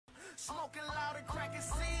Smoking loud and cracking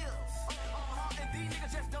seals. And these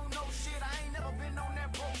niggas just don't know shit. I ain't never been on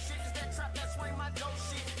that bullshit. It's that trap, that swing my dope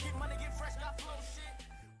shit. Get money, get fresh, got flow shit.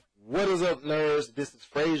 What is up, nerds? This is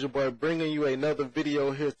Frazier Boy bringing you another video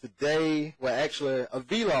here today. Well, actually, a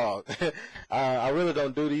vlog. I really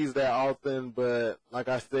don't do these that often, but like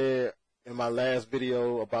I said in my last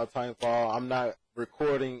video about Titanfall, I'm not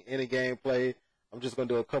recording any gameplay. I'm just going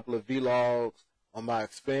to do a couple of vlogs on my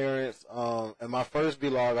experience. In my first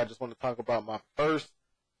vlog, I just want to talk about my first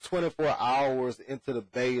 24 hours into the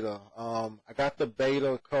beta. I got the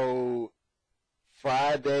beta code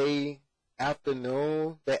Friday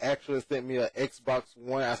afternoon. They actually sent me an Xbox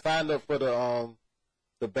One. I signed up for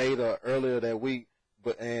the beta earlier that week,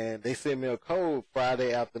 and they sent me a code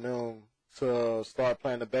Friday afternoon to start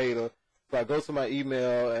playing the beta. So I go to my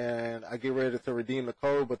email and I get ready to redeem the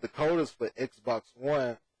code, but the code is for Xbox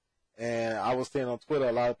One. And I was seeing on Twitter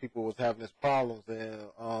a lot of people was having these problems, and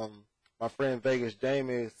my friend Vegas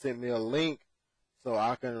Jamie sent me a link so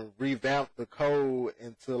I can revamp the code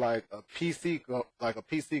into like a PC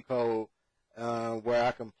code where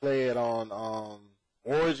I can play it on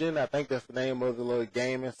Origin. I think that's the name of the little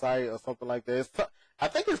gaming site or something like that. I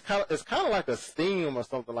think it's kind of like a Steam or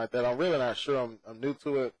something like that. I'm really not sure. I'm new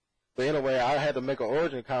to it. But anyway, I had to make an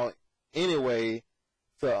Origin account anyway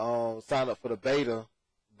to sign up for the beta.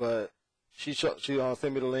 But she sent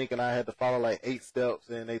me the link, and I had to follow like 8 steps,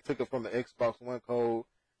 and they took it from the Xbox One code,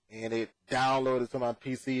 and it downloaded to my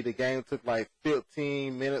PC. The game took like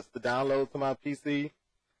 15 minutes to download to my PC.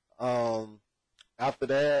 After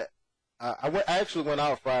that, I actually went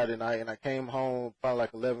out Friday night, and I came home probably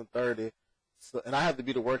like 11:30. So, and I had to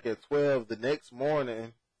be to work at 12 the next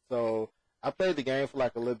morning. So I played the game for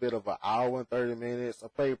like a little bit of an hour and 30 minutes. I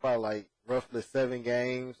played probably like roughly 7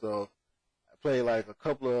 games. So I played like a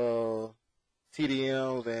couple of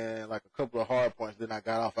TDMs and like a couple of hard points. Then I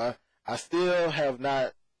got off. I still have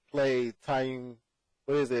not played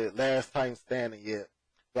Last Titan Standing yet.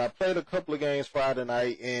 But I played a couple of games Friday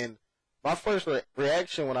night, and my first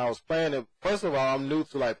reaction when I was playing it, first of all, I'm new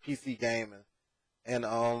to like PC gaming, and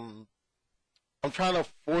I'm trying to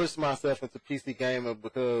force myself into PC gaming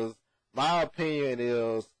because my opinion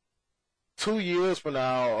is 2 years from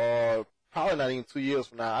now, or probably not even 2 years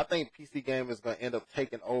from now, I think PC gaming is going to end up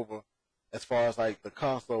taking over as far as like the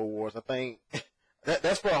console wars. I think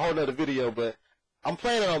that's for a whole nother video, but I'm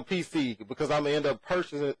playing it on PC because I'm going to end up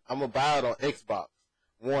purchasing it. I'm going to buy it on Xbox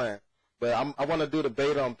One, but I want to do the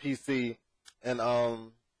beta on PC, and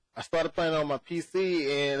I started playing it on my PC,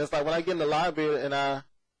 and it's like when I get in the library and I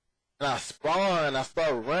spawn, I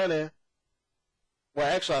start running. Well,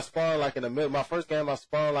 actually, I spawned like in the middle. My first game, I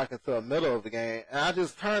spawned like into the middle of the game, and I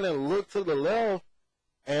just turn and look to the left,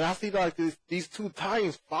 and I see like these 2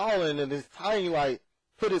 Titans falling, and this Titan like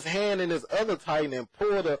put his hand in this other Titan and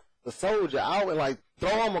pull the soldier out and like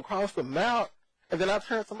throw him across the map. And then I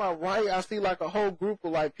turn to my right, I see like a whole group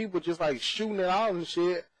of like people just like shooting it out and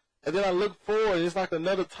shit. And then I look forward, and it's like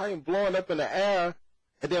another Titan blowing up in the air.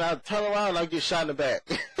 And then I turn around and I get shot in the back.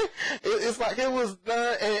 It's like it was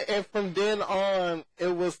done, and from then on,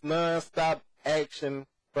 it was non-stop action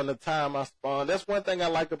from the time I spawned. That's one thing I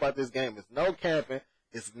like about this game. It's no camping.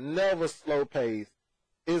 It's never slow paced.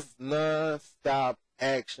 It's non-stop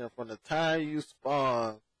action from the time you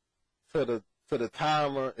spawn to the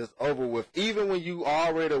timer is over with. Even when you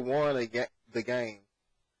already won the game,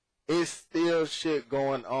 it's still shit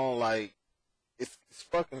going on. Like, it's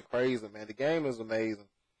fucking crazy, man. The game is amazing.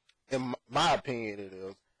 In my opinion, it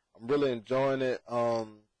is. I'm really enjoying it.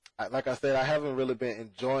 Like I said, I haven't really been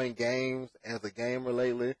enjoying games as a gamer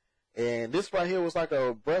lately, and this right here was like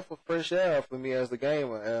a breath of fresh air for me as a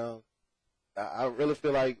gamer. I really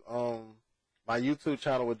feel like my YouTube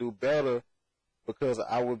channel would do better because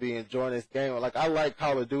I would be enjoying this game. Like, I like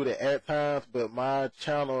Call of Duty at times, but my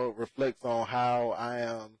channel reflects on how I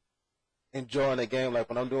am enjoying the game. Like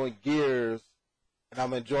when I'm doing Gears and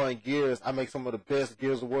I'm enjoying Gears, I make some of the best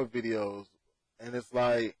Gears of War videos, and it's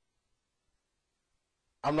like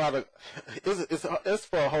I'm not a. It's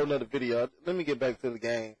for a whole nother video. Let me get back to the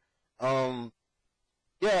game.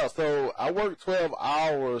 Yeah, so I worked 12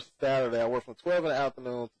 hours Saturday. I worked from 12 in the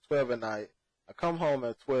afternoon to 12 at night. I come home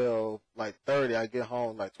at 12, like 30. I get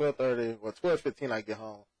home like 12:30 or 12:15. I get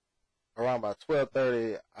home. Around by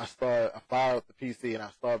 12:30, I fire up the PC and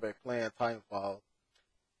I start back playing Titanfall.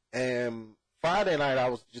 And Friday night, I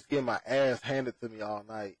was just getting my ass handed to me all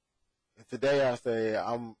night. And today, I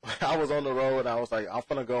was on the road, and I was like, I'm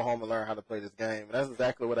gonna go home and learn how to play this game. And that's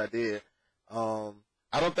exactly what I did. I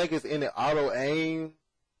don't think it's any auto aim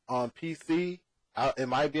on PC. It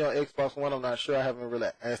might be on Xbox One. I'm not sure. I haven't really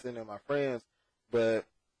asked any of my friends, but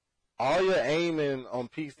all your aiming on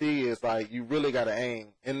PC is like you really gotta aim.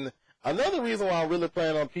 And another reason why I'm really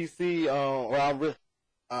playing on PC, or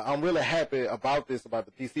I'm really happy about this about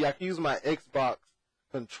the PC. I can use my Xbox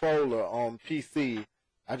controller on PC.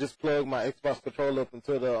 I just plug my Xbox controller up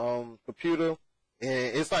into the computer,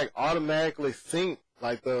 and it's like automatically synced.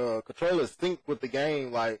 Like the controller is synced with the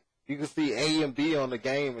game. Like you can see A and B on the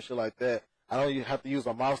game and shit like that. I don't even have to use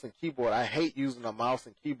a mouse and keyboard. I hate using a mouse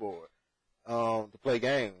and keyboard to play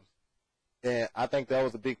games. And I think that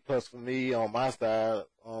was a big plus for me on my side,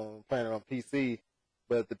 playing it on PC.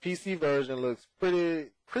 But the PC version looks pretty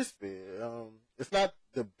crispy. It's not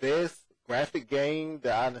the best graphic game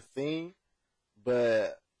that I've seen,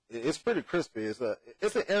 but it's pretty crispy. It's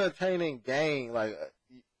an entertaining game. Like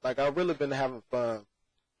I've really been having fun.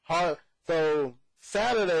 So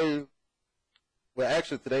Saturday, well,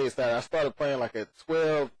 actually today is Saturday. I started playing like at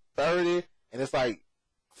 12:30, and it's like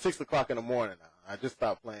 6 o'clock in the morning now. I just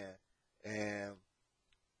stopped playing. And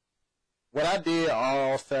what I did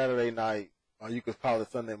all Saturday night, or you could call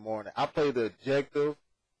it Sunday morning, I played the objective,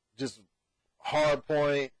 just hard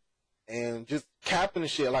point, and just capping the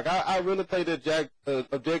shit. Like, I really played the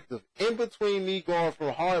objective. In between me going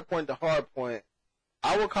from hard point to hard point,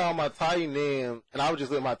 I would call my Titan in, and I would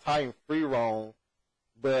just let my Titan free roam.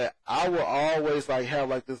 But I would always, like, have,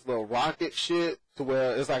 like, this little rocket shit to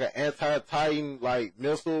where it's like an anti-Titan, like,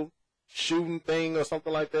 missile shooting thing or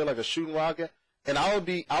something like that, like a shooting rocket. And I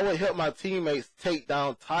would help my teammates take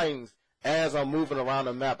down Titans as I'm moving around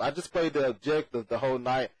the map. I just played the objective the whole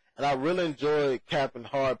night, and I really enjoyed capping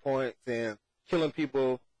hard points and killing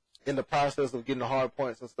people in the process of getting the hard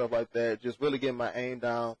points and stuff like that, just really getting my aim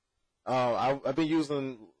down. I've been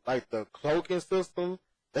using, like, the cloaking system.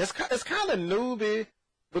 It's kind of newbie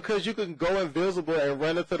because you can go invisible and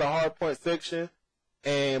run into the hard point section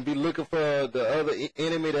and be looking for the other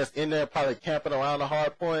enemy that's in there probably camping around the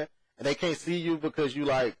hard point, and they can't see you because you,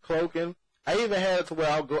 like, cloaking. I even had it to where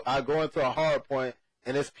I go into a hard point,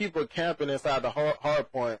 and there's people camping inside the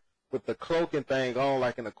hard point with the cloaking thing on,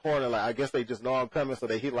 like, in the corner. Like, I guess they just know I'm coming, so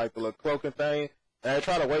they hit, like, the little cloaking thing, and they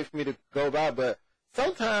try to wait for me to go by. But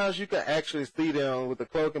sometimes you can actually see them with the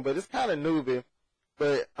cloaking, but it's kind of newbie.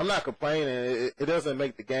 But I'm not complaining. It doesn't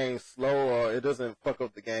make the game slow, or it doesn't fuck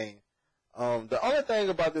up the game. The only thing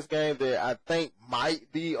about this game that I think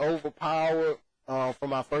might be overpowered for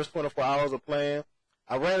my first 24 hours of playing,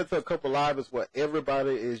 I ran into a couple lobbies where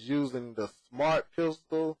everybody is using the smart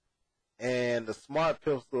pistol, and the smart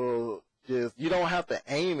pistol just, you don't have to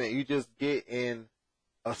aim it. You just get in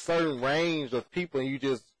a certain range of people and you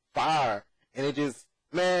just fire. And it just,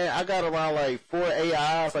 man, I got around like 4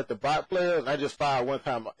 AIs, like the bot players, and I just fired one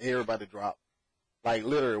time, everybody dropped. Like,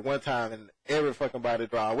 literally, one time, and every fucking body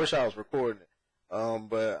dropped. I wish I was recording it,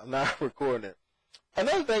 but I'm not recording it.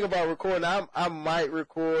 Another thing about recording, I might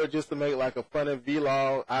record just to make, like, a funny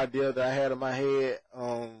vlog idea that I had in my head.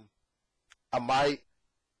 I might,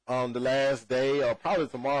 the last day, or probably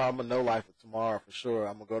tomorrow, I'm going to no-life it tomorrow for sure.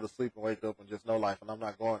 I'm going to go to sleep and wake up and just no-life, and I'm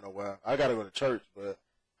not going nowhere. I got to go to church, but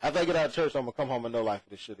after I get out of church, I'm going to come home and no-life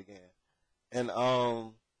this shit again. And,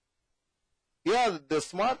 yeah, the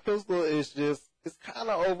smart pistol is just, it's kind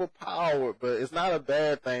of overpowered, but it's not a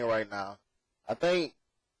bad thing right now. I think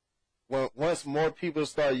once more people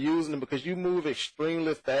start using it, because you move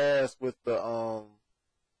extremely fast with the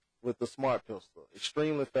smart pistol,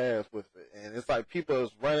 extremely fast with it, and it's like people is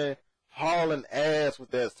running, hauling ass with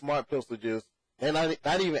that smart pistol, just and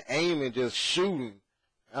not even aiming, just shooting.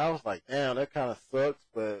 And I was like, damn, that kind of sucks,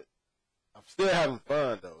 but I'm still having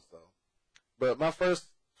fun though. So, but my first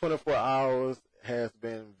 24 hours has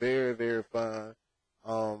been very, very fun.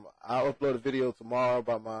 I'll upload a video tomorrow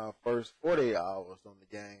about my first 48 hours on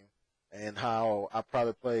the game and how I'll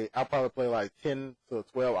probably play like 10 to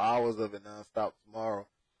 12 hours of it nonstop tomorrow.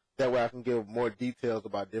 That way I can give more details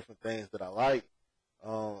about different things that I like.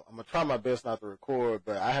 I'm going to try my best not to record,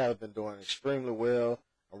 but I have been doing extremely well.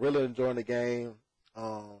 I'm really enjoying the game.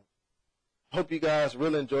 Hope you guys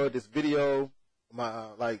really enjoyed this video, my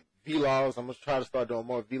like vlogs. I'm going to try to start doing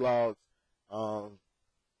more vlogs.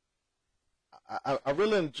 I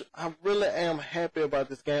really am happy about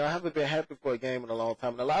this game. I haven't been happy for a game in a long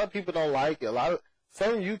time, and a lot of people don't like it.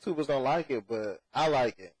 Some YouTubers don't like it, but I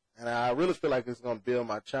like it, and I really feel like it's gonna build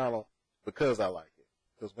my channel because I like it.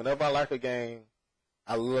 Because whenever I like a game,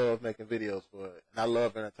 I love making videos for it, and I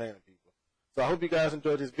love entertaining people. So I hope you guys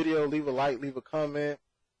enjoyed this video. Leave a like, leave a comment.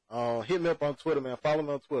 Hit me up on Twitter, man. Follow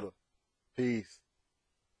me on Twitter. Peace.